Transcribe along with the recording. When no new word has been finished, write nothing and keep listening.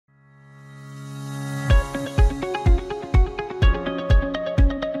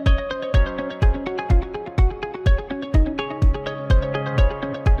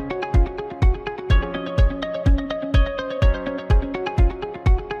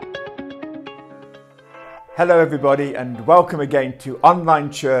Hello everybody and welcome again to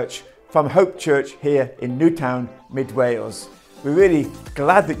Online Church from Hope Church here in Newtown, Mid Wales. We're really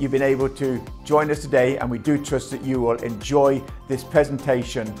glad that you've been able to join us today, and we do trust that you will enjoy this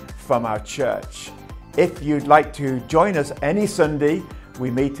presentation from our church. If you'd like to join us any Sunday,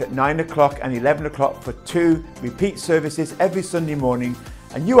 we meet at 9 o'clock and 11 o'clock for 2 repeat services every Sunday morning,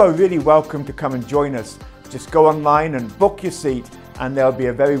 and you are really welcome to come and join us. Just go online and book your seat and there'll be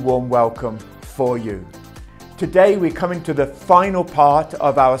a very warm welcome for you. Today we're coming to the final part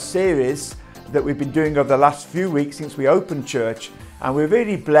of our series that we've been doing over the last few weeks since we opened church, and we're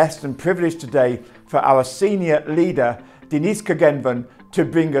really blessed and privileged today for our senior leader Denise Kagenvan to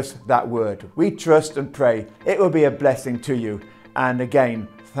bring us that word. We trust and pray it will be a blessing to you, and again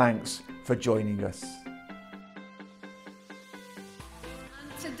thanks for joining us.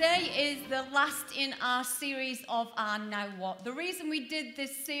 Today is the last in our series of our Now What. The reason we did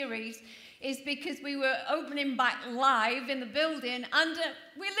this series is because we were opening back live in the building, and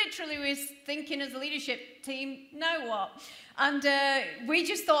we literally was thinking as a leadership team, now what? And we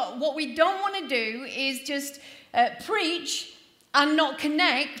just thought what we don't want to do is just preach and not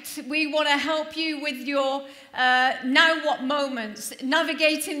connect. We want to help you with your now what moments.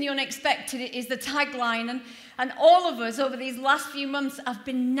 Navigating the unexpected is the tagline, and all of us over these last few months have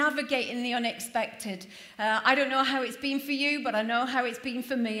been navigating the unexpected. I don't know how it's been for you, but I know how it's been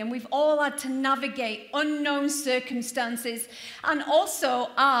for me. And we've all had to navigate unknown circumstances, and also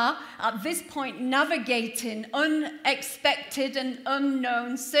are, at this point, navigating unexpected and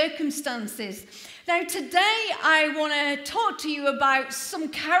unknown circumstances. Now, today I want to talk to you about some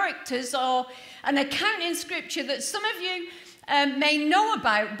characters or an account in Scripture that some of you may know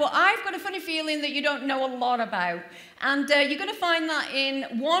about, but I've got a funny feeling that you don't know a lot about. And you're going to find that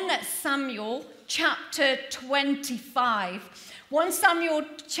in 1 Samuel chapter 25. 1 Samuel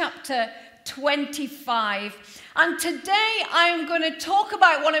chapter 25. And today I'm going to talk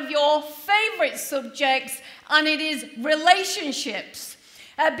about one of your favorite subjects, and it is relationships.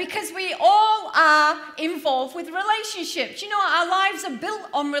 Because we all are involved with relationships. You know, our lives are built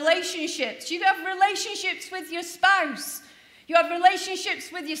on relationships. You have relationships with your spouse. You have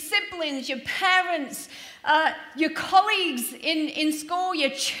relationships with your siblings, your parents, your colleagues in school, your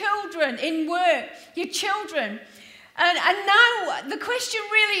children in work, your children. And now the question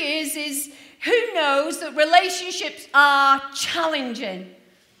really is who knows that relationships are challenging?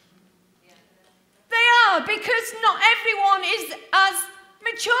 They are, because not everyone is as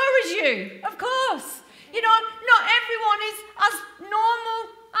mature as you, of course. You know, not everyone is as normal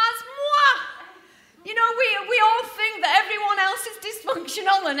as moi. You know, we all think that everyone else is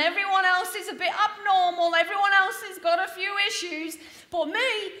dysfunctional and everyone else is a bit abnormal, everyone else has got a few issues, but me,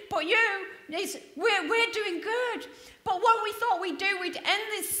 but you, we're doing good. But what we thought we'd do, we'd end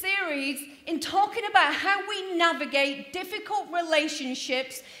this series in talking about how we navigate difficult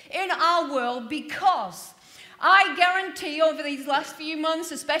relationships in our world, because I guarantee over these last few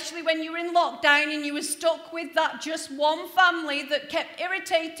months, especially when you were in lockdown and you were stuck with that just one family that kept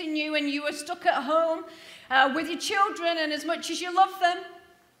irritating you, and you were stuck at home with your children, and as much as you love them,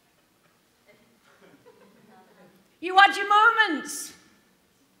 you had your moments.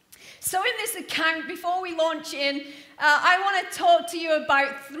 So in this account, before we launch in, I want to talk to you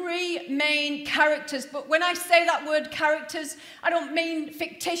about 3 main characters. But when I say that word characters, I don't mean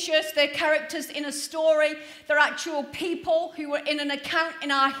fictitious. They're characters in a story. They're actual people who were in an account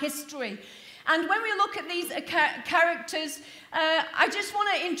in our history. And when we look at these characters, I just want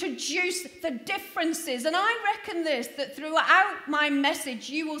to introduce the differences. And I reckon that throughout my message,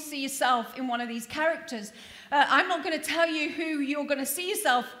 you will see yourself in one of these characters. I'm not going to tell you who you're going to see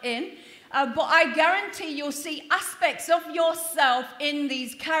yourself in, but I guarantee you'll see aspects of yourself in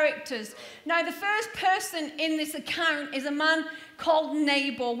these characters. Now, the first person in this account is a man called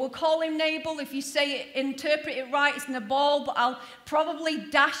Nabal. We'll call him Nabal. If you interpret it right, it's Nabal, but I'll probably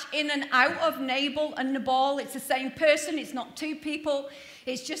dash in and out of Nabal and Nabal. It's the same person. It's not 2 people.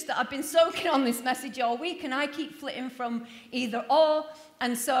 It's just that I've been soaking on this message all week, and I keep flitting from either or.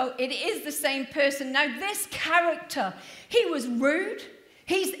 And so it is the same person. Now, this character, he was rude,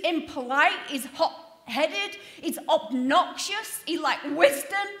 he's impolite, he's hot-headed, he's obnoxious, he lacked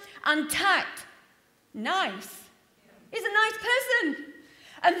wisdom and tact. Nice. He's a nice person.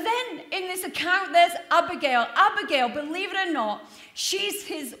 And then in this account, there's Abigail. Abigail, believe it or not, she's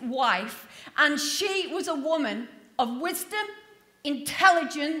his wife, and she was a woman of wisdom,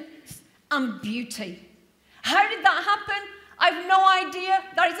 intelligence, and beauty. How did that happen? I have no idea.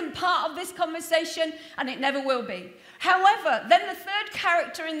 That isn't part of this conversation, and it never will be. However, then the third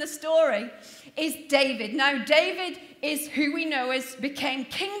character in the story is David. Now, David is who we know as became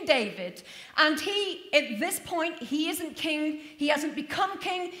King David. And he, at this point, he isn't king. He hasn't become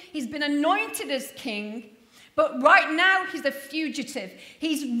king. He's been anointed as king. But right now, he's a fugitive.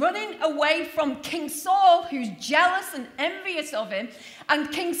 He's running away from King Saul, who's jealous and envious of him. And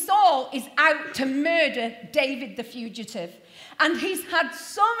King Saul is out to murder David the fugitive. And he's had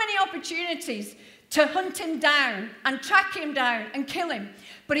so many opportunities to hunt him down and track him down and kill him.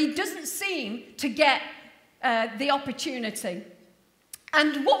 But he doesn't seem to get the opportunity.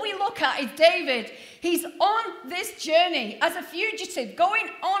 And what we look at is David. He's on this journey as a fugitive, going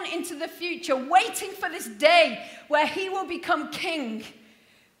on into the future, waiting for this day where he will become king.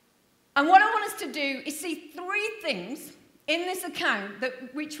 And what I want us to do is see three things in this account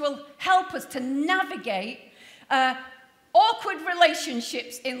which will help us to navigate awkward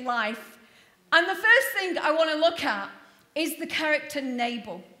relationships in life. And the first thing I want to look at is the character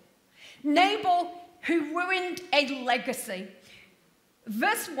Nabal. Nabal, who ruined a legacy.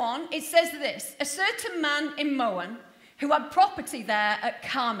 Verse 1, it says this: a certain man in Moab, who had property there at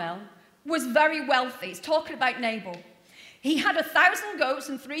Carmel, was very wealthy. It's talking about Nabal. He had 1,000 goats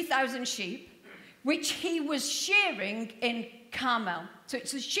and 3,000 sheep, which he was shearing in Carmel. So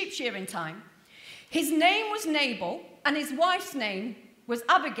it's a sheep shearing time. His name was Nabal, and his wife's name was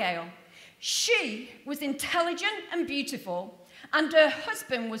Abigail. She was intelligent and beautiful, and her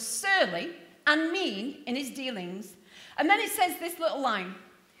husband was surly and mean in his dealings. And then it says this little line.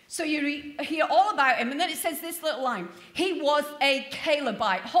 So you hear all about him, and then it says this little line. He was a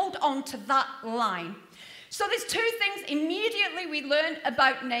Calebite. Hold on to that line. So there's two things immediately we learn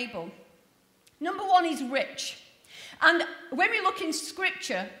about Nabal. Number one, he's rich. And when we look in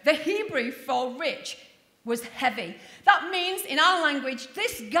Scripture, the Hebrew for rich was heavy. That means, in our language,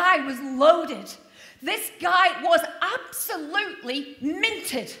 this guy was loaded. This guy was absolutely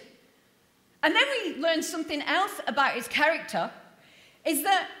minted. And then we learn something else about his character, is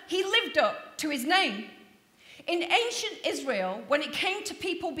that he lived up to his name. In ancient Israel, when it came to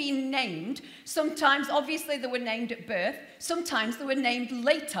people being named, sometimes, obviously, they were named at birth. Sometimes they were named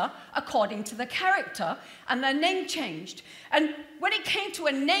later according to the character, and their name changed. And when it came to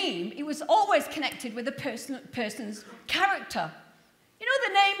a name, it was always connected with a person's character. You know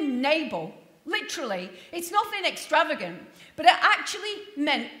the name Nabal? Literally, it's nothing extravagant, but it actually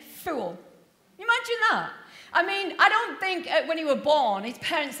meant fool. Imagine that. I mean, I don't think when he was born, his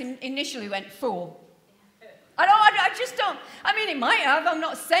parents initially went fool. I just don't. I mean, it might have, I'm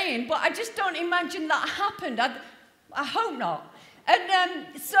not saying, but I just don't imagine that happened. I hope not.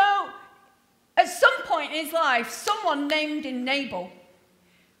 And so, at some point in his life, someone named him Nabal,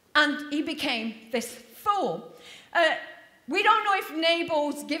 and he became this fool. We don't know if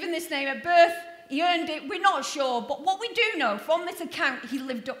Nabal's given this name at birth, he earned it, we're not sure, but what we do know from this account, he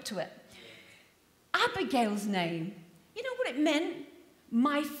lived up to it. Abigail's name, you know what it meant?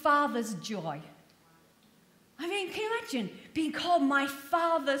 My father's joy. I mean, can you imagine being called my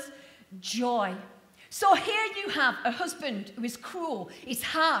father's joy? So here you have a husband who is cruel, is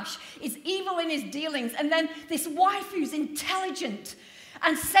harsh, is evil in his dealings, and then this wife who's intelligent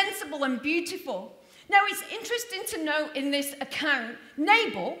and sensible and beautiful. Now, it's interesting to note in this account,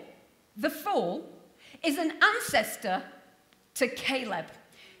 Nabal, the fool, is an ancestor to Caleb.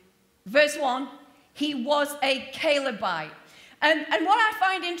 Verse 1, he was a Calebite. And what I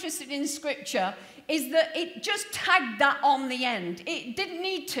find interesting in Scripture is that it just tagged that on the end. It didn't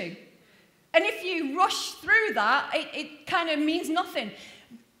need to. And if you rush through that, it kind of means nothing.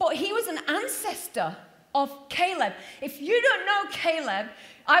 But he was an ancestor of Caleb. If you don't know Caleb,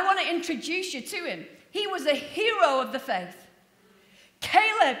 I want to introduce you to him. He was a hero of the faith.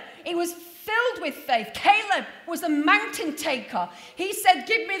 Caleb, he was filled with faith. Caleb was a mountain taker. He said,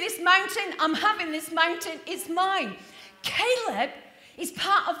 give me this mountain. I'm having this mountain. It's mine. Caleb is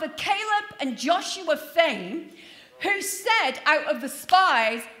part of the Caleb and Joshua fame, who said out of the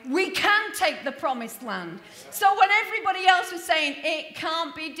spies, we can take the promised land. So when everybody else was saying, it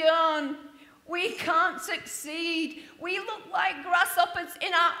can't be done, we can't succeed, we look like grasshoppers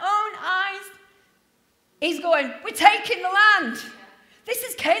in our own eyes, he's going, we're taking the land. This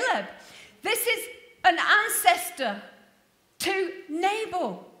is Caleb. This is an ancestor to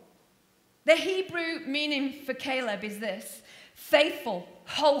Nabal. The Hebrew meaning for Caleb is this: faithful,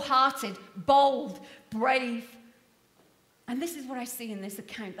 wholehearted, bold, brave. And this is what I see in this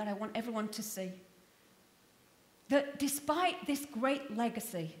account that I want everyone to see. That despite this great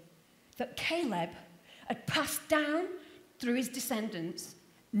legacy that Caleb had passed down through his descendants,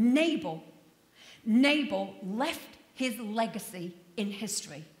 Nabal left his legacy in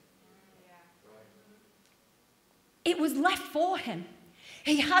history. It was left for him.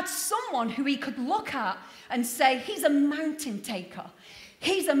 He had someone who he could look at and say, he's a mountain taker.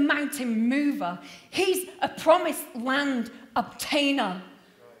 He's a mountain mover. He's a promised land obtainer.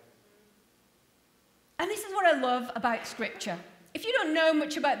 And this is what I love about Scripture. If you don't know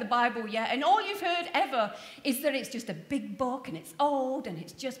much about the Bible yet, and all you've heard ever is that it's just a big book and it's old and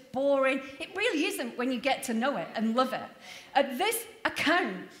it's just boring, it really isn't when you get to know it and love it. At this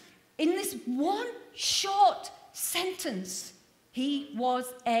account, in this one short sentence, he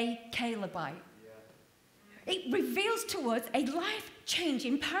was a Calebite. It reveals to us a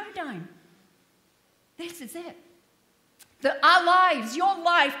life-changing paradigm. This is it. That our lives, your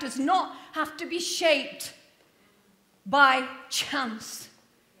life, does not have to be shaped by chance,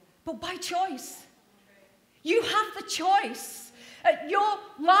 but by choice. You have the choice. Your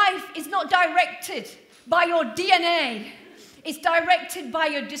life is not directed by your DNA. It's directed by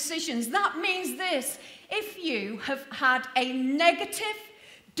your decisions. That means this: if you have had a negative,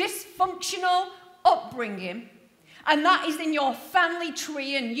 dysfunctional upbringing, and that is in your family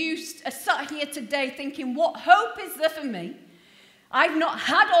tree, and you are sat here today thinking, what hope is there for me? I've not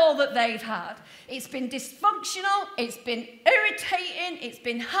had all that they've had. It's been dysfunctional, it's been irritating, it's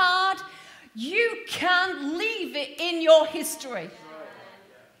been hard. You can leave it in your history.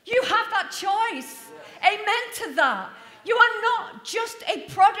 You have that choice. Amen to that. You are not just a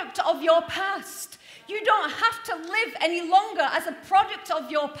product of your past. You don't have to live any longer as a product of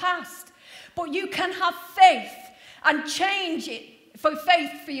your past. But you can have faith and change it for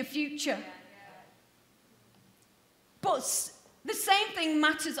faith for your future. But the same thing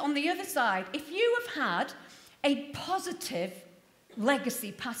matters on the other side. If you have had a positive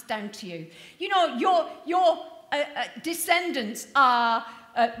legacy passed down to you, you know, your descendants are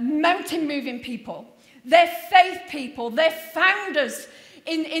mountain-moving people. They're faith people. They're founders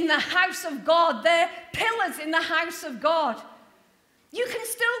in the house of God. They're pillars in the house of God. You can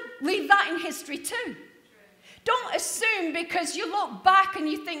still leave that in history too. Don't assume because you look back and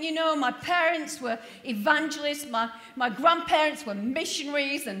you think, you know, my parents were evangelists, my grandparents were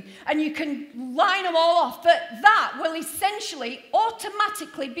missionaries, and you can line them all off, that will essentially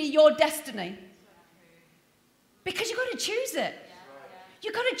automatically be your destiny. Because you've got to choose it.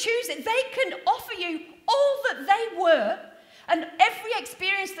 You've got to choose it. They can offer you all that they were and every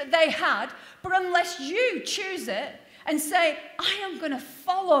experience that they had, but unless you choose it and say, I am going to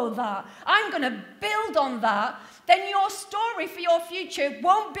follow that, I'm going to build on that, then your story for your future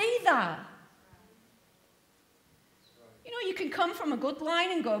won't be that. You know, you can come from a good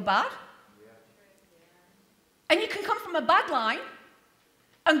line and go bad. And you can come from a bad line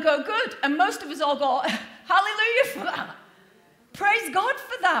and go good. And most of us all go, hallelujah for that. Praise God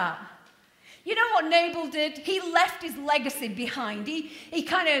for that. You know what Nabal did? He left his legacy behind. He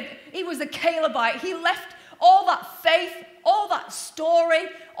was a Calebite. He left all that faith, all that story,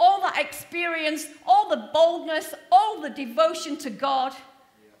 all that experience, all the boldness, all the devotion to God.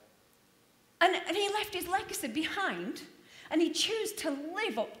 And he left his legacy behind, and he chose to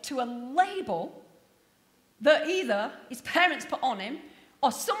live up to a label that either his parents put on him,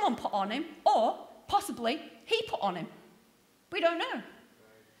 or someone put on him, or possibly he put on him. We don't know.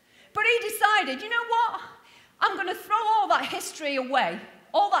 But he decided, you know what? I'm going to throw all that history away,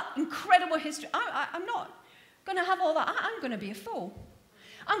 all that incredible history. I'm not going to have all that. I'm going to be a fool.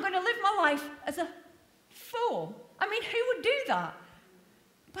 I'm going to live my life as a fool. I mean, who would do that?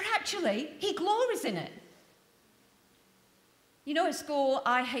 But actually, he glories in it. You know, at school,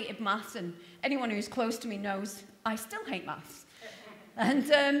 I hated maths, and anyone who's close to me knows I still hate maths.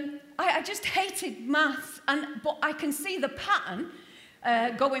 And I just hated maths, but I can see the pattern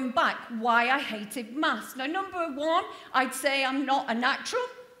going back why I hated maths. Now, number one, I'd say I'm not a natural,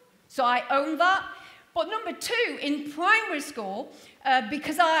 so I own that. But number two, in primary school,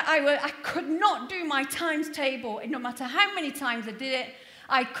 because I could not do my times table, no matter how many times I did it,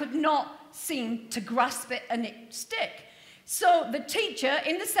 I could not seem to grasp it and it stick. So the teacher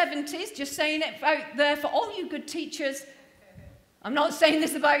in the 70s, just saying it out there for all you good teachers, I'm not saying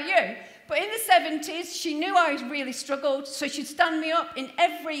this about you, but in the 70s, she knew I really struggled, so she'd stand me up in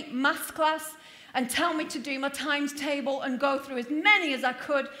every maths class and tell me to do my times table and go through as many as I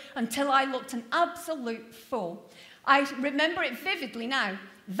could until I looked an absolute fool. I remember it vividly now.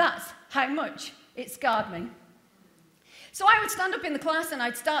 That's how much it scarred me. So I would stand up in the class and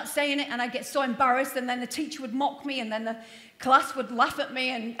I'd start saying it and I'd get so embarrassed, and then the teacher would mock me and then the class would laugh at me,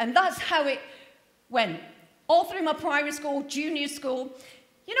 and that's how it went. All through my primary school, junior school.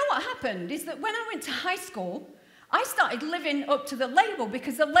 You know what happened is that when I went to high school, I started living up to the label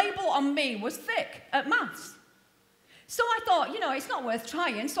because the label on me was thick at maths. So I thought, you know, it's not worth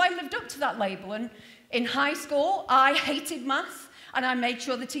trying. So I lived up to that label. And in high school, I hated maths. And I made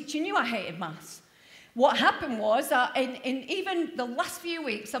sure the teacher knew I hated maths. What happened was, in even the last few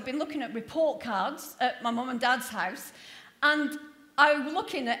weeks, I've been looking at report cards at my mum and dad's house, and I was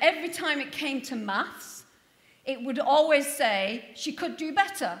looking at every time it came to maths, it would always say she could do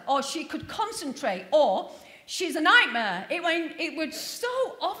better, or she could concentrate, or she's a nightmare. It was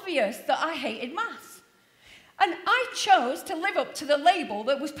so obvious that I hated maths. And I chose to live up to the label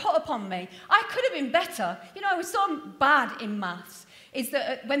that was put upon me. I could have been better. You know, I was so bad in maths, is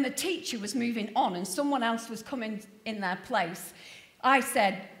that when the teacher was moving on and someone else was coming in their place, I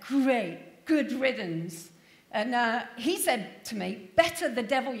said, great, good riddance. And he said to me, better the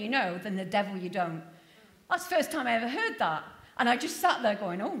devil you know than the devil you don't. That's the first time I ever heard that. And I just sat there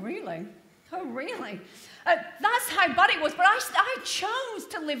going, oh, really? Oh, really? That's how bad it was. But I chose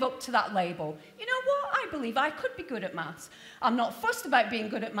to live up to that label. You know what? I believe I could be good at maths. I'm not fussed about being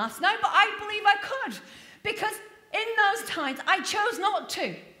good at maths now, but I believe I could. Because in those times, I chose not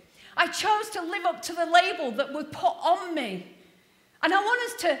to. I chose to live up to the label that was put on me. And I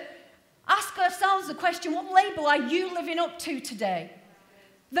want us to ask ourselves the question, what label are you living up to today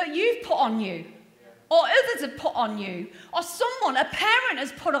that you've put on you, or others have put on you, or someone, a parent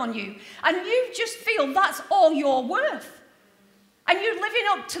has put on you, and you just feel that's all you're worth? And you're living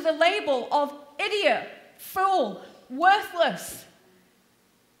up to the label of idiot, fool, worthless.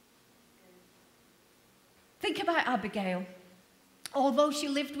 Think about Abigail. Although she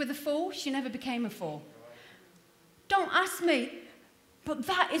lived with a fool, she never became a fool. Don't ask me, but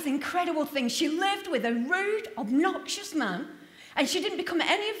that is an incredible thing. She lived with a rude, obnoxious man, and she didn't become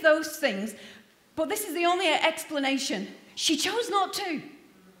any of those things, but this is the only explanation. She chose not to.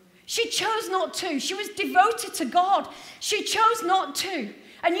 She chose not to. She was devoted to God. She chose not to.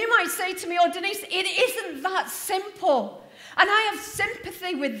 And you might say to me, oh, Denise, it isn't that simple. And I have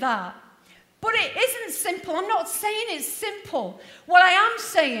sympathy with that. But it isn't simple. I'm not saying it's simple. What I am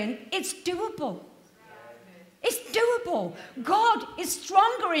saying, it's doable. It's doable. God is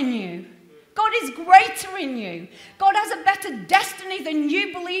stronger in you. God is greater in you. God has a better destiny than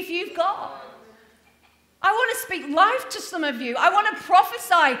you believe you've got. I want to speak life to some of you. I want to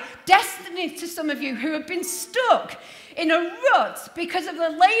prophesy destiny to some of you who have been stuck in a rut because of the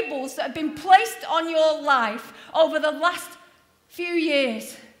labels that have been placed on your life over the last few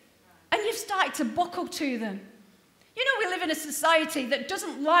years. And you've started to buckle to them. You know, we live in a society that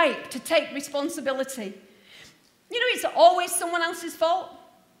doesn't like to take responsibility. You know, it's always someone else's fault.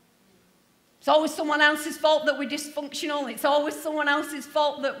 It's always someone else's fault that we're dysfunctional. It's always someone else's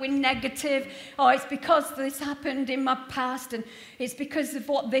fault that we're negative. Oh, it's because this happened in my past, and it's because of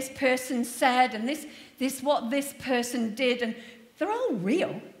what this person said, and this what this person did, and they're all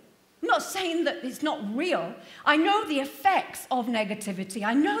real. I'm not saying that it's not real. I know the effects of negativity.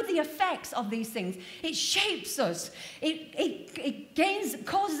 I know the effects of these things. It shapes us. It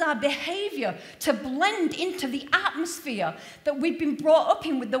causes our behavior to blend into the atmosphere that we've been brought up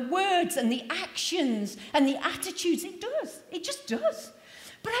in with the words and the actions and the attitudes. It does. It just does.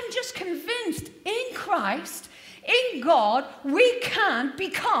 But I'm just convinced in Christ, in God, we can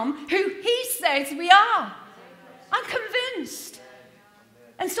become who He says we are. I'm convinced.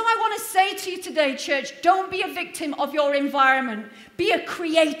 And so I want to say to you today, church, don't be a victim of your environment. Be a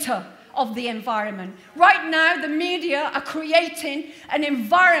creator of the environment. Right now, the media are creating an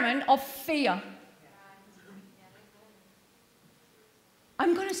environment of fear.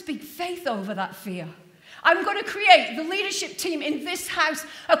 I'm going to speak faith over that fear. I'm going to create, the leadership team in this house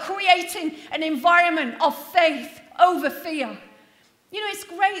are creating an environment of faith over fear. You know, it's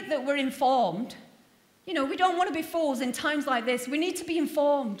great that we're informed. You know, we don't want to be fools in times like this. We need to be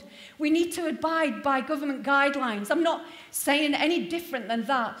informed. We need to abide by government guidelines. I'm not saying any different than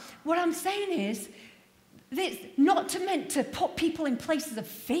that. What I'm saying is, it's not meant to put people in places of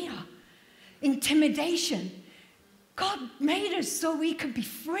fear, intimidation. God made us so we could be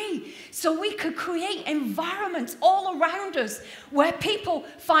free, so we could create environments all around us where people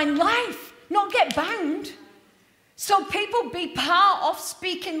find life, not get bound. So people be part of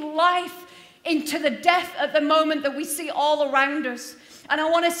speaking life into the death at the moment that we see all around us. And I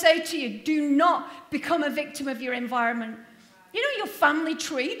want to say to you, do not become a victim of your environment. You know, your family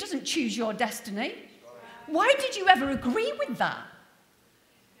tree doesn't choose your destiny. Why did you ever agree with that?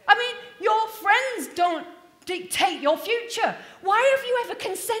 I mean, your friends don't dictate your future. Why have you ever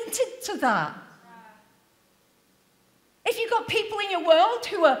consented to that? If you've got people in your world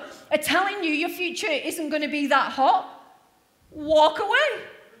who are telling you your future isn't going to be that hot, walk away.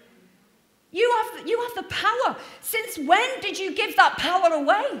 You have the power. Since when did you give that power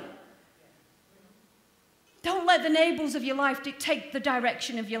away? Don't let the neighbors of your life dictate the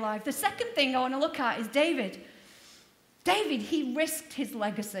direction of your life. The second thing I want to look at is David. David, he risked his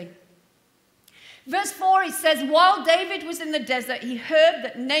legacy. Verse 4, it says, while David was in the desert, he heard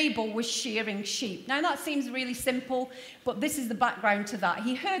that Nabal was shearing sheep. Now, that seems really simple, but this is the background to that.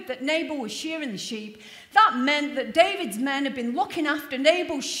 He heard that Nabal was shearing the sheep. That meant that David's men had been looking after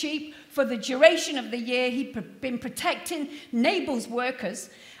Nabal's sheep for the duration of the year. He'd been protecting Nabal's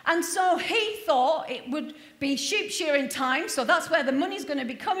workers. And so he thought it would be sheep shearing time, so that's where the money's going to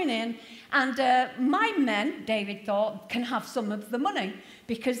be coming in. And my men, David thought, can have some of the money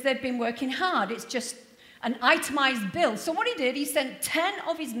because they've been working hard. It's just an itemized bill. So what he did, he sent 10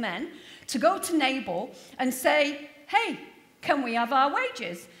 of his men to go to Nabal and say, hey, can we have our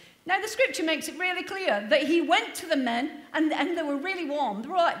wages? Now, the scripture makes it really clear that he went to the men, and they were really warm. They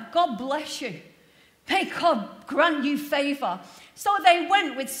were like, God bless you. May God grant you favor. So they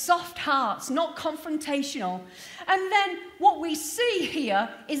went with soft hearts, not confrontational. And then what we see here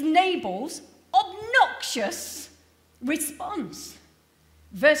is Nabal's obnoxious response.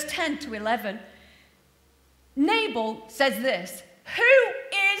 Verse 10 to 11. Nabal says this, who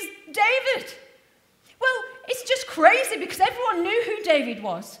is David? Well, it's just crazy because everyone knew who David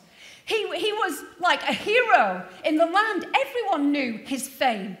was. He was like a hero in the land. Everyone knew his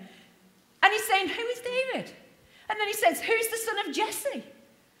fame. And he's saying, who is David? And then he says, who's the son of Jesse?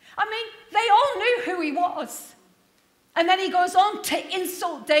 I mean, they all knew who he was. And then he goes on to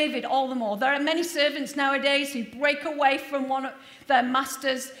insult David all the more. There are many servants nowadays who break away from one of their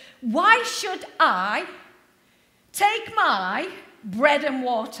masters. Why should I take my bread and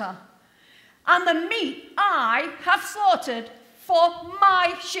water and the meat I have slaughtered for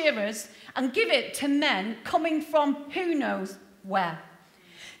my shearers and give it to men coming from who knows where?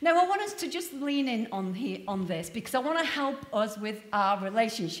 Now, I want us to just lean in on this because I want to help us with our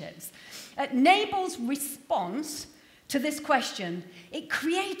relationships. Nabal's response to this question, it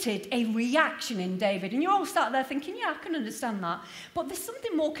created a reaction in David. And you're all sat there thinking, yeah, I can understand that. But there's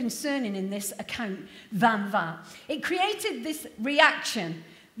something more concerning in this account than that. It created this reaction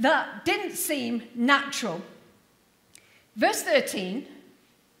that didn't seem natural. Verse 13,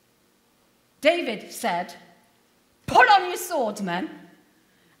 David said, put on your swords, men,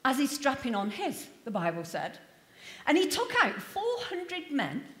 as he's strapping on his, the Bible said. And he took out 400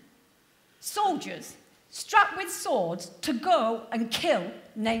 men, soldiers, strapped with swords, to go and kill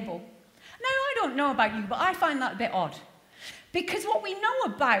Nabal. Now, I don't know about you, but I find that a bit odd. Because what we know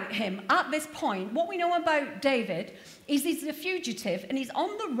about him at this point, what we know about David, is he's a fugitive and he's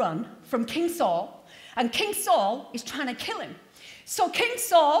on the run from King Saul, and King Saul is trying to kill him. So King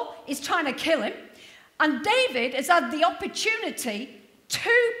Saul is trying to kill him, and David has had the opportunity to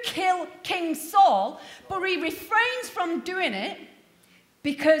kill King Saul, but he refrains from doing it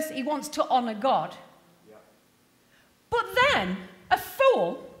because he wants to honor God. Yeah. But then a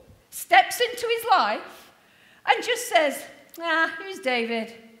fool steps into his life and just says, who's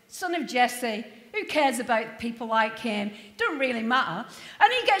David, son of Jesse? Who cares about people like him? Doesn't really matter.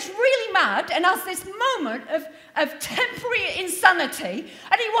 And he gets really mad and has this moment of temporary insanity,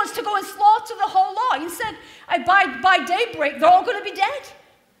 and he wants to go and slaughter the whole lot. He said, by daybreak, they're all going to be dead.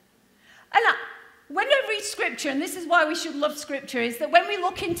 And when I read Scripture, and this is why we should love Scripture, is that when we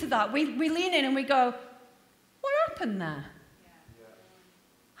look into that, we lean in and we go, what happened there? Yeah.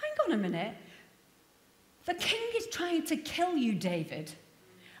 Hang on a minute. The king is trying to kill you, David.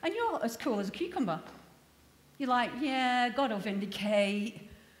 And you're as cool as a cucumber. You're like, yeah, God will vindicate.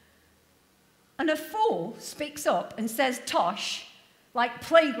 And a fool speaks up and says, tosh, like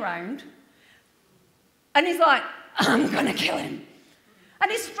playground. And he's like, I'm going to kill him.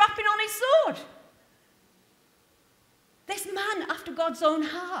 And he's strapping on his sword. This man after God's own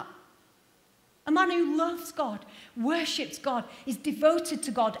heart. A man who loves God, worships God, is devoted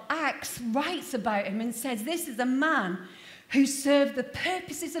to God, writes about him and says, this is a man who served the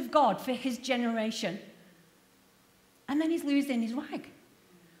purposes of God for his generation. And then he's losing his rag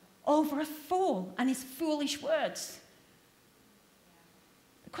over a fool and his foolish words.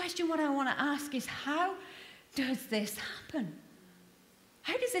 The question what I want to ask is, how does this happen?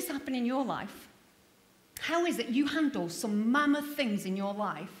 How does this happen in your life? How is it you handle some mammoth things in your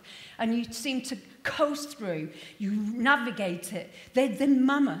life and you seem to coast through, you navigate it, they're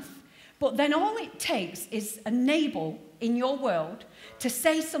mammoth, but then all it takes is a Nabal in your world to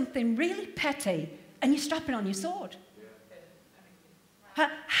say something really petty and you're strapping on your sword?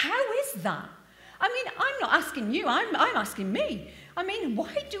 How is that? I mean, I'm not asking you, I'm asking me. I mean,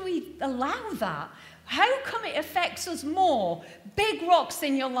 why do we allow that? How come it affects us more? Big rocks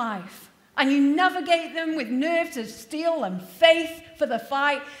in your life, and you navigate them with nerves of steel and faith for the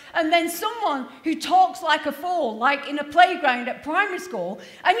fight, and then someone who talks like a fool, like in a playground at primary school,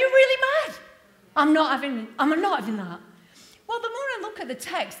 and you're really mad. I'm not having that. Well, the more I look at the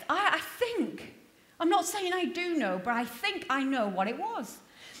text, I think, I'm not saying I do know, but I think I know what it was.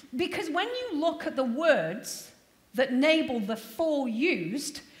 Because when you look at the words that Nabal the fool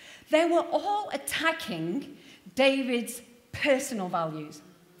used, they were all attacking David's personal values.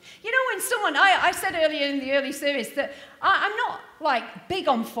 You know, when someone, I said earlier in the early service that I'm not like big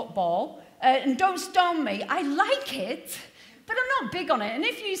on football, and don't stone me. I like it, but I'm not big on it. And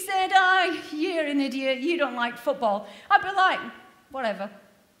if you said, you're an idiot, you don't like football, I'd be like, whatever.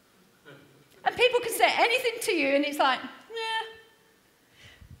 And people can say anything to you, and it's like, yeah.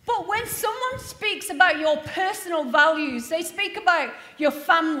 But when someone speaks about your personal values, they speak about your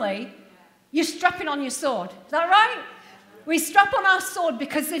family, you're strapping on your sword. Is that right? We strap on our sword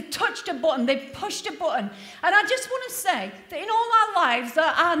because they've touched a button, they've pushed a button. And I just want to say that in all our lives, there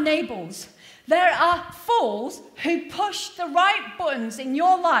are Nabals. There are fools who push the right buttons in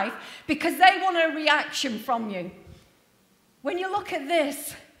your life because they want a reaction from you. When you look at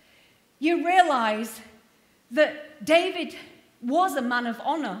this, you realize that David was a man of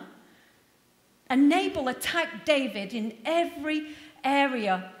honor. And Nabal attacked David in every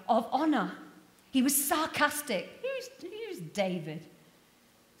area of honor. He was sarcastic. Who's David?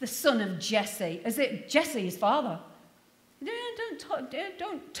 The son of Jesse. Is it Jesse, his father?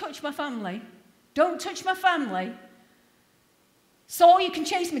 Don't touch my family. Don't touch my family. Saul, you can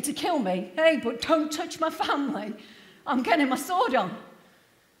chase me to kill me. Hey, but don't touch my family. I'm getting my sword on.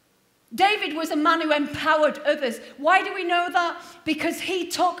 David was a man who empowered others. Why do we know that? Because he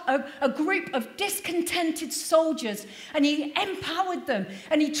took a group of discontented soldiers and he empowered them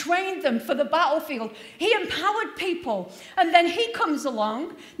and he trained them for the battlefield. He empowered people. And then he comes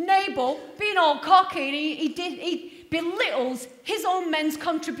along, Nabal, being all cocky, and he belittles his own men's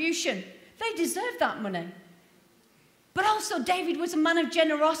contribution. They deserve that money. But also David was a man of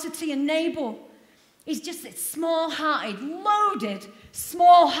generosity, and Nabal, he's just a small-hearted, loaded,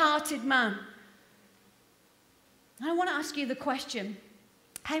 small-hearted man. I want to ask you the question,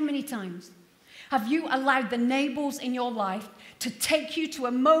 how many times have you allowed the Nabals in your life to take you to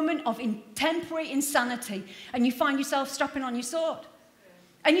a moment of temporary insanity and you find yourself strapping on your sword?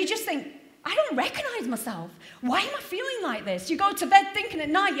 And you just think, I don't recognize myself. Why am I feeling like this? You go to bed thinking at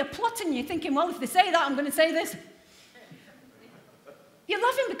night, you're plotting, you're thinking, well, if they say that, I'm going to say this. You're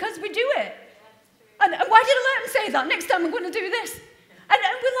laughing because we do it. And why did I let them say that? Next time I'm going to do this. And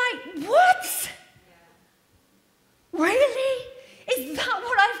we're like, what? Really? Is that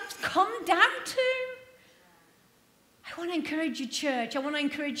what I've come down to? I want to encourage you, church. I want to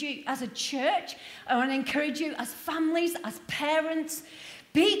encourage you as a church. I want to encourage you as families, as parents.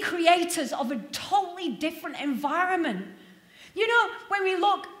 Be creators of a totally different environment. You know, when we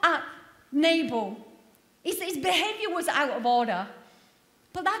look at Nabal, his behavior was out of order.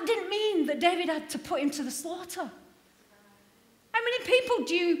 But that didn't mean that David had to put him to the slaughter. How many people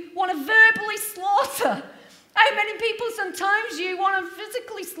do you want to verbally slaughter? How many people sometimes you want to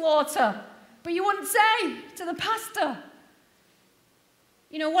physically slaughter, but you wouldn't say to the pastor?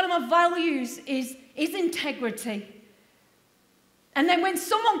 You know, one of my values is integrity. And then when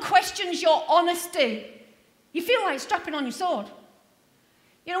someone questions your honesty, you feel like strapping on your sword.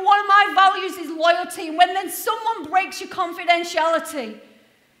 You know, one of my values is loyalty. And when then someone breaks your confidentiality,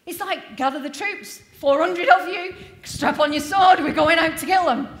 it's like, gather the troops, 400 of you, strap on your sword, we're going out to kill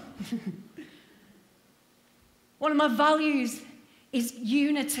them. One of my values is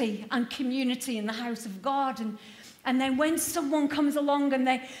unity and community in the house of God. And then when someone comes along and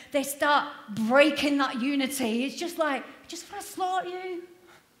they start breaking that unity, it's just like, I just want to slaughter you.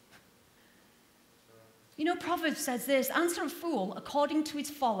 You know, Proverbs says this, answer a fool according to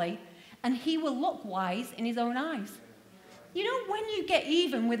his folly, and he will look wise in his own eyes. You know, when you get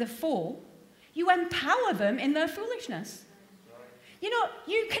even with a fool, you empower them in their foolishness. You know,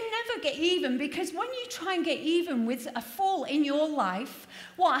 you can never get even, because when you try and get even with a fool in your life,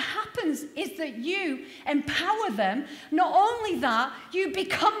 what happens is that you empower them. Not only that, you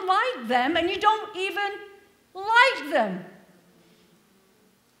become like them and you don't even like them.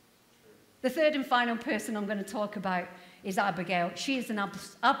 The third and final person I'm going to talk about is Abigail. She is an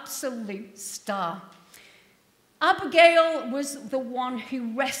absolute star. Abigail was the one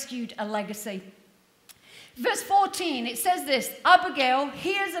who rescued a legacy. Verse 14, it says this, Abigail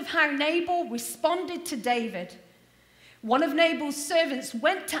hears of how Nabal responded to David. One of Nabal's servants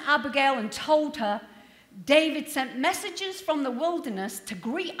went to Abigail and told her, David sent messengers from the wilderness to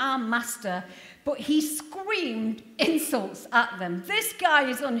greet our master, but he screamed insults at them. This guy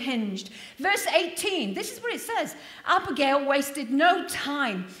is unhinged. Verse 18, this is what it says. Abigail wasted no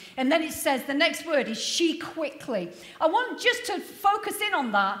time. And then it says, the next word is she quickly. I want just to focus in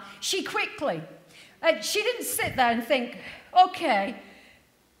on that. She quickly. She didn't sit there and think, okay,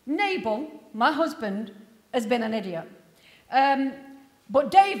 Nabal, my husband, has been an idiot.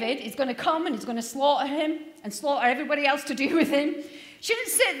 But David is going to come and he's going to slaughter him and slaughter everybody else to do with him. She didn't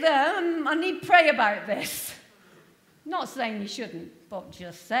sit there, I need to pray about this. Not saying you shouldn't, but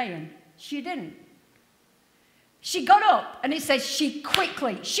just saying, she didn't. She got up, and it says she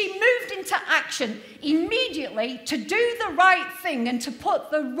moved into action immediately to do the right thing and to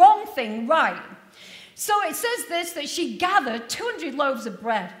put the wrong thing right. So it says this, that she gathered 200 loaves of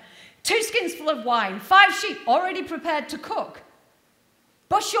bread, 2 skins full of wine, 5 sheep already prepared to cook,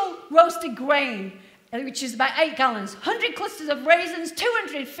 bushel roasted grain, which is about 8 gallons, 100 clusters of raisins,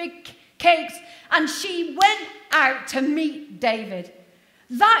 200 fig cakes, and she went out to meet David.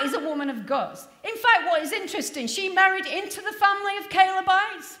 That is a woman of guts. In fact, what is interesting, she married into the family of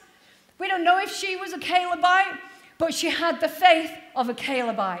Calebites. We don't know if she was a Calebite, but she had the faith of a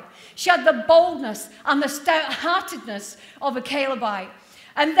Calebite. She had the boldness and the stout-heartedness of a Calebite.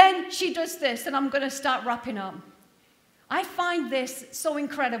 And then she does this, and I'm going to start wrapping up. I find this so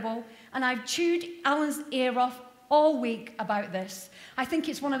incredible, and I've chewed Alan's ear off all week about this. I think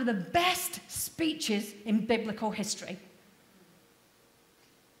it's one of the best speeches in biblical history.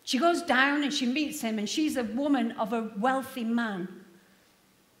 She goes down and she meets him, and she's a woman of a wealthy man.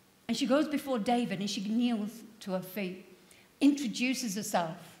 And she goes before David and she kneels to her feet, introduces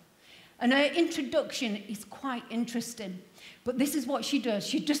herself. And her introduction is quite interesting. But this is what she does.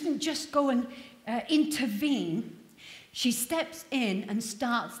 She doesn't just go and intervene. She steps in and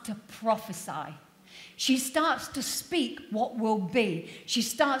starts to prophesy. She starts to speak what will be. She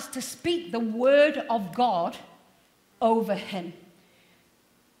starts to speak the word of God over him.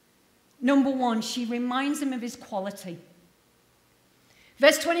 Number one, she reminds him of his quality.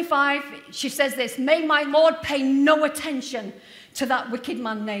 Verse 25, she says this, "May my Lord pay no attention to that wicked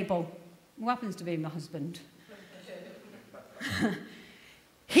man Nabal," who happens to be my husband.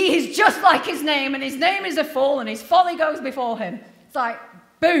 "He is just like his name, and his name is a fool, and his folly goes before him." It's like,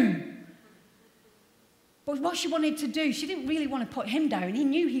 boom. But what she wanted to do, she didn't really want to put him down. He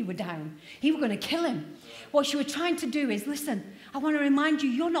knew he was down. He was going to kill him. What she was trying to do is, listen, I want to remind you,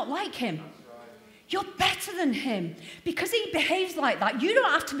 you're not like him. You're better than him. Because he behaves like that, you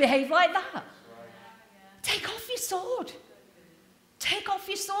don't have to behave like that. Take off your sword. Take off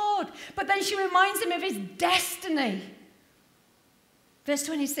your sword. But then she reminds him of his destiny. Verse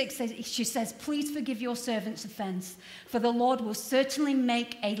 26 says, she says, "Please forgive your servant's offense, for the Lord will certainly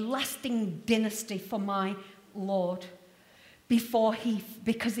make a lasting dynasty for my Lord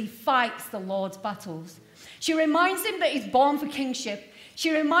because he fights the Lord's battles." She reminds him that he's born for kingship. She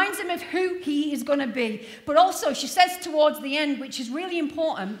reminds him of who he is going to be. But also she says towards the end, which is really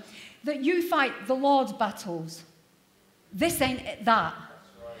important, that you fight the Lord's battles. This ain't that.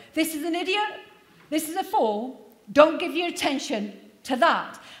 This is an idiot. This is a fool. Don't give your attention to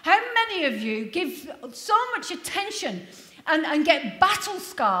that. How many of you give so much attention and get battle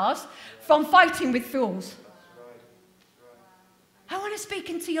scars from fighting with fools? I want to speak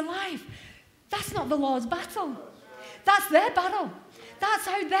into your life. That's not the Lord's battle. That's their battle. That's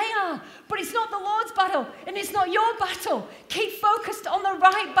how they are. But it's not the Lord's battle, and it's not your battle. Keep focused on the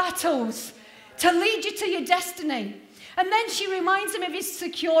right battles to lead you to your destiny. And then she reminds him of his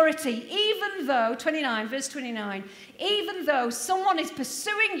security, even though, verse 29, even though someone is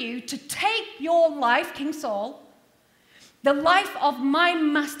pursuing you to take your life, King Saul, the life of my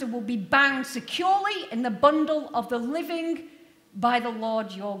master will be bound securely in the bundle of the living by the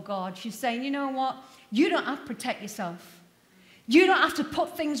Lord your God. She's saying, you know what? You don't have to protect yourself. You don't have to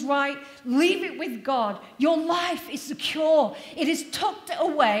put things right. Leave it with God. Your life is secure. It is tucked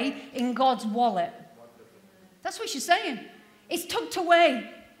away in God's wallet. That's what she's saying. It's tucked away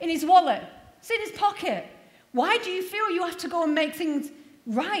in his wallet. It's in his pocket. Why do you feel you have to go and make things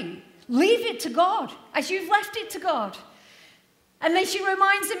right? Leave it to God, as you've left it to God. And then she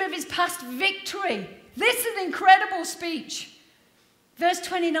reminds him of his past victory. This is an incredible speech. Verse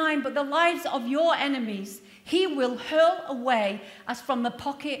 29, "But the lives of your enemies he will hurl away as from the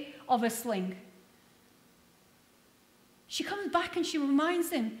pocket of a sling." She comes back and she reminds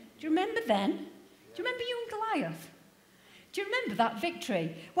him, do you remember then? Do you remember you and Goliath? Do you remember that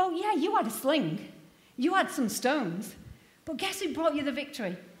victory? Well, yeah, you had a sling. You had some stones. But guess who brought you the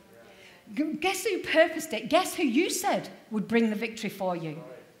victory? Guess who purposed it? Guess who you said would bring the victory for you?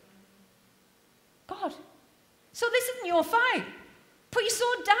 God. So this isn't your fight. Put your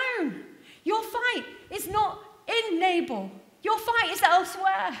sword down. Your fight is not in Nabal. Your fight is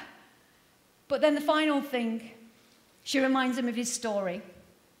elsewhere. But then the final thing, she reminds him of his story.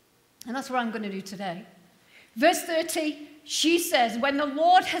 And that's what I'm going to do today. Verse 30, she says, "When the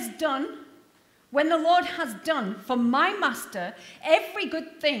Lord has done when the Lord has done for my master every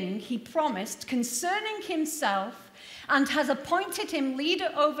good thing he promised concerning himself and has appointed him leader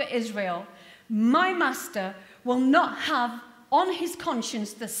over Israel, my master will not have on his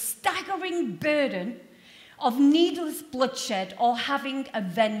conscience the staggering burden of needless bloodshed or having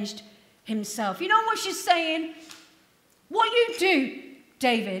avenged himself. You know what she's saying? What you do,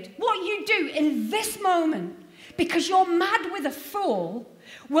 David, what you do in this moment, because you're mad with a fool,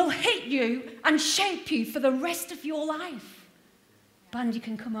 will hit you and shape you for the rest of your life. Band, you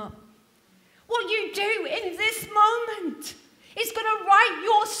can come up. What you do in this moment is going to write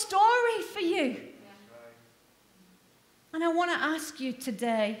your story for you. And I want to ask you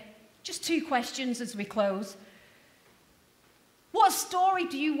today, just 2 questions as we close. What story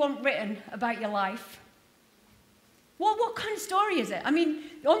do you want written about your life? What kind of story is it? I mean,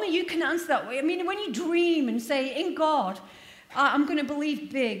 only you can answer that way. I mean, when you dream and say, in God, I'm going to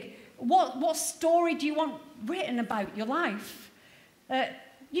believe big, what story do you want written about your life? Do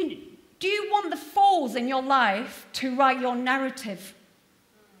you want the fools in your life to write your narrative?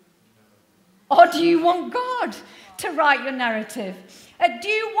 Or do you want God to write your narrative? Do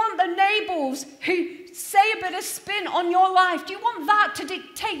you want the neighbours who say a bit of spin on your life? Do you want that to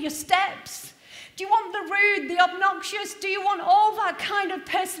dictate your steps? Do you want the rude, the obnoxious? Do you want all that kind of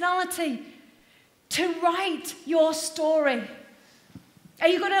personality to write your story? Are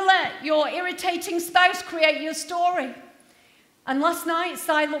you going to let your irritating spouse create your story? And last night,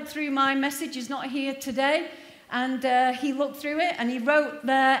 Si looked through my message. He's not here today. And he looked through it and he wrote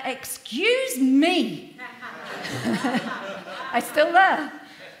there, "Excuse me." I'm still there.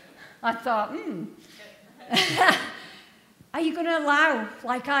 I thought, Are you going to allow,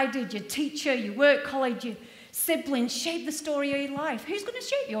 like I did, your teacher, your work colleague, your siblings, shape the story of your life? Who's going to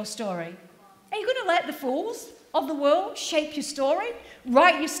shape your story? Are you going to let the fools of the world shape your story,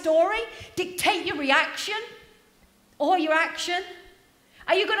 write your story, dictate your reaction or your action?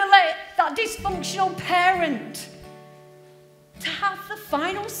 Are you going to let that dysfunctional parent to have the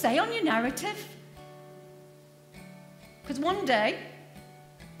final say on your narrative? Because one day,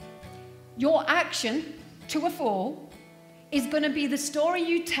 your action to a fool is going to be the story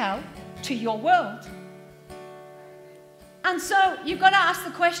you tell to your world. And so you've got to ask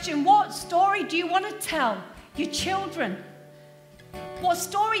the question, what story do you want to tell your children? What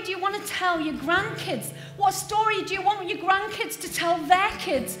story do you want to tell your grandkids? What story do you want your grandkids to tell their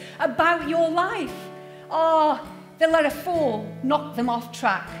kids about your life? Oh, they let a fool knock them off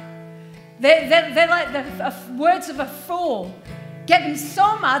track. They let the words of a fool get them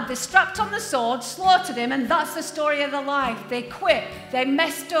so mad, they strapped on the sword, slaughtered him, and that's the story of their life. They quit, they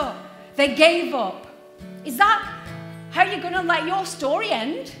messed up, they gave up. Is that how you're going to let your story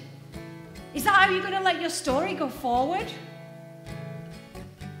end? Is that how you're going to let your story go forward?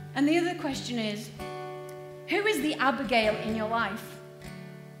 And the other question is, who is the Abigail in your life?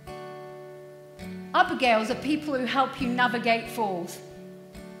 Abigails are people who help you navigate fools.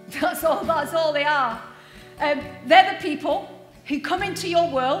 That's all they are. They're the people who come into your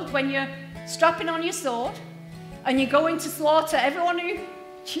world when you're strapping on your sword and you're going to slaughter everyone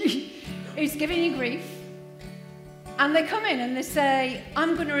who's giving you grief. And they come in and they say,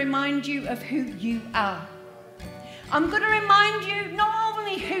 I'm going to remind you of who you are. I'm going to remind you not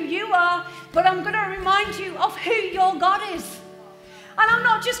only who you are, but I'm going to remind you of who your God is. And I'm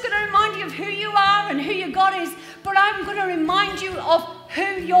not just going to remind you of who you are and who your God is, but I'm going to remind you of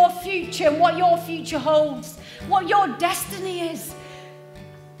who your future, what your future holds, what your destiny is.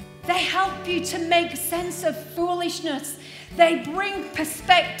 They help you to make sense of foolishness. They bring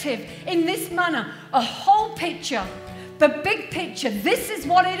perspective in this manner, a whole picture, the big picture. This is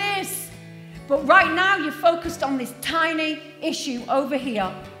what it is. But right now you're focused on this tiny issue over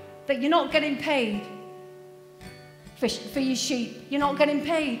here that you're not getting paid for your sheep. You're not getting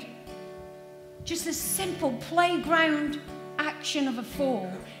paid. Just a simple playground action of a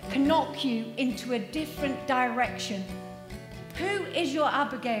fool can knock you into a different direction. Who is your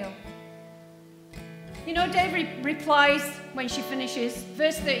Abigail? You know, David replies when she finishes,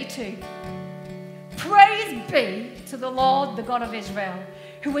 verse 32. Praise be to the Lord, the God of Israel,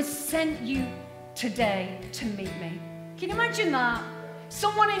 who has sent you today to meet me. Can you imagine that?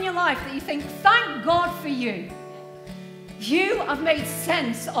 Someone in your life that you think, thank God for you. You have made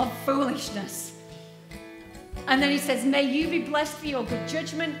sense of foolishness. And then he says, may you be blessed for your good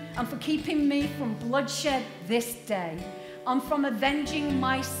judgment and for keeping me from bloodshed this day and from avenging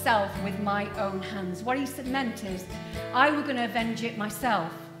myself with my own hands. What he meant is, I was going to avenge it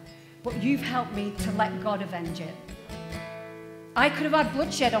myself, but you've helped me to let God avenge it. I could have had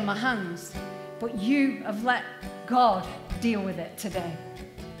bloodshed on my hands, but you have let God deal with it today.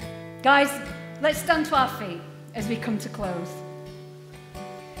 Guys, Let's stand to our feet as we come to close.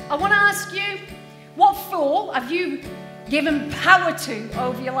 I want to ask you, what fool have you given power to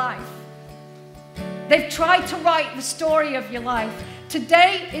over your life? They've tried to write the story of your life.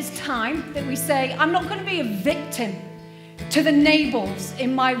 Today is time that we say, I'm not going to be a victim to the Nabals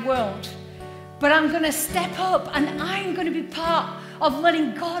in my world, but I'm going to step up and I'm going to be part of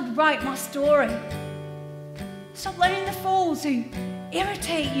letting God write my story. Stop letting the fools who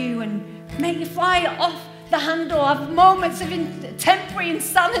irritate you and make you fly off the handle, have moments of temporary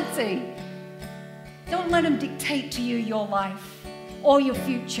insanity. Don't let them dictate to you your life or your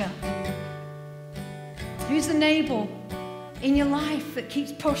future. Who's the Nabal in your life that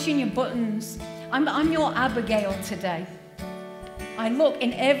keeps pushing your buttons? I'm your Abigail today. I look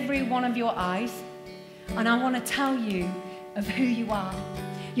in every one of your eyes and I want to tell you of who you are.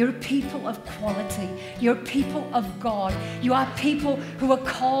 You're a people of quality. You're a people of God. You are people who are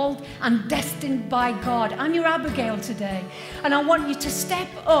called and destined by God. I'm your Abigail today. And I want you to step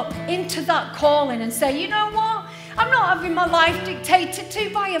up into that calling and say, you know what? I'm not having my life dictated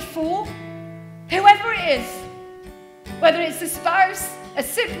to by a fool. Whoever it is, whether it's a spouse, a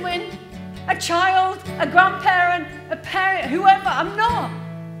sibling, a child, a grandparent, a parent, whoever, I'm not.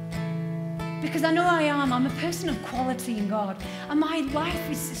 Because I know I am. I'm a person of quality in God. And my life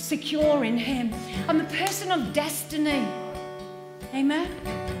is secure in Him. I'm a person of destiny. Amen?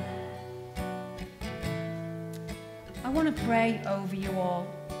 I want to pray over you all.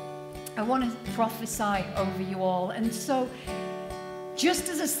 I want to prophesy over you all. And so, just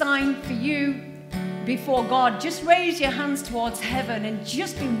as a sign for you before God, just raise your hands towards heaven and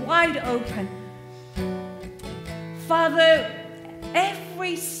just be wide open. Father,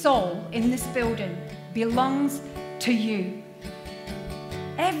 every soul in this building belongs to you.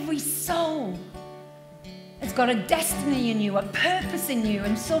 Every soul has got a destiny in you, a purpose in you.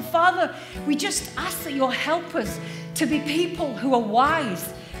 And so, Father, we just ask that you'll help us to be people who are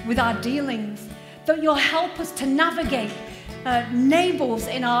wise with our dealings, that you'll help us to navigate Nabals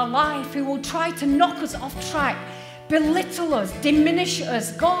in our life who will try to knock us off track, belittle us, diminish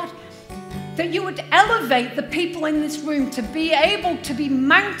us. God, that you would elevate the people in this room to be able to be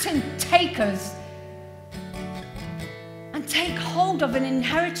mountain takers and take hold of an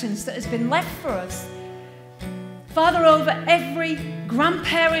inheritance that has been left for us. Father, over every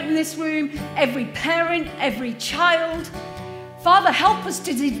grandparent in this room, every parent, every child, Father, help us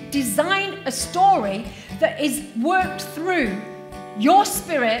to design a story that is worked through your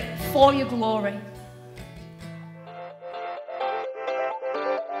Spirit for your glory.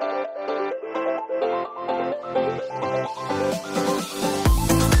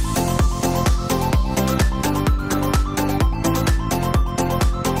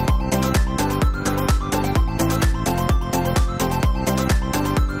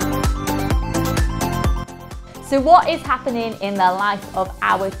 So what is happening in the life of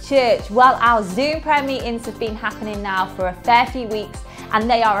our church? Well, our Zoom prayer meetings have been happening now for a fair few weeks, and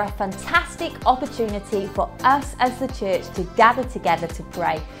they are a fantastic opportunity for us as the church to gather together to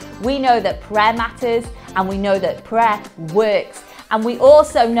pray. We know that prayer matters, and we know that prayer works. And we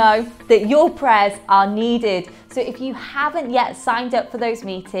also know that your prayers are needed. So if you haven't yet signed up for those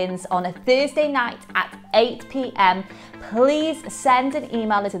meetings on a Thursday night at 8 p.m, please send an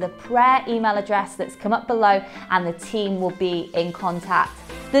email to the prayer email address that's come up below and the team will be in contact.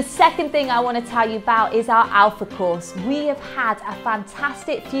 The second thing I want to tell you about is our Alpha course. We have had a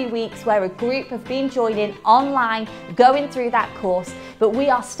fantastic few weeks where a group have been joining online, going through that course, but we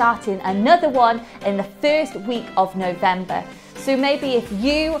are starting another one in the first week of November. So maybe if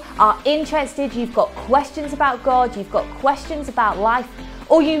you are interested, you've got questions about God, you've got questions about life,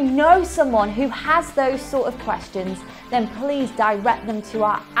 or you know someone who has those sort of questions, then please direct them to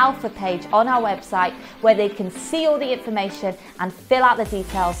our Alpha page on our website where they can see all the information and fill out the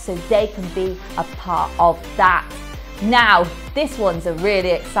details so they can be a part of that. Now, this one's a really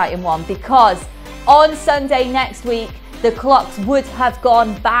exciting one because on Sunday next week, the clocks would have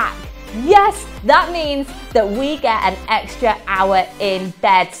gone back. Yes, that means that we get an extra hour in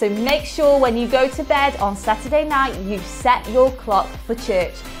bed. So make sure when you go to bed on Saturday night, you've set your clock for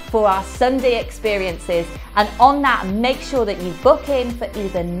church for our Sunday experiences. And on that, make sure that you book in for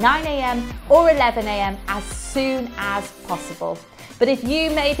either 9 a.m. or 11 a.m. as soon as possible. But if you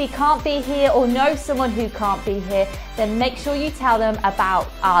maybe can't be here or know someone who can't be here, then make sure you tell them about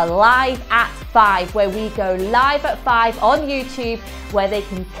our Live at 5, where we go live at 5 on YouTube, where they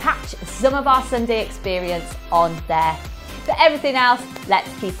can catch some of our Sunday experience on there. For everything else, let's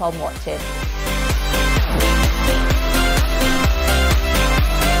keep on watching.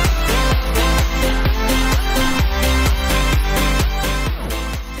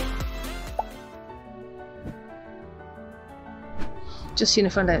 just seen a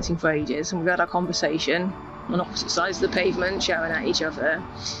friend dancing for ages, and we had our conversation on opposite sides of the pavement, shouting at each other.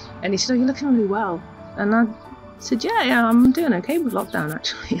 And he said, "Oh, you're looking really well." And I said, yeah, I'm doing okay with lockdown,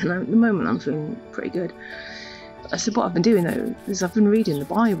 actually. And at the moment, I'm feeling pretty good. I said, what I've been doing, though, is I've been reading the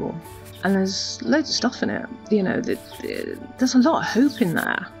Bible. And there's loads of stuff in it, you know, there's a lot of hope in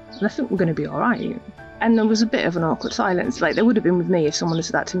there. And I think we're going to be all right. And there was a bit of an awkward silence, like there would have been with me if someone had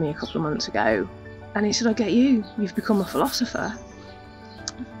said that to me a couple of months ago. And he said, I get you, you've become a philosopher.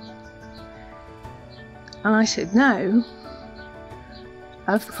 And I said, no,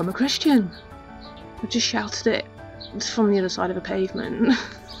 I've become a Christian. I just shouted it from the other side of a pavement.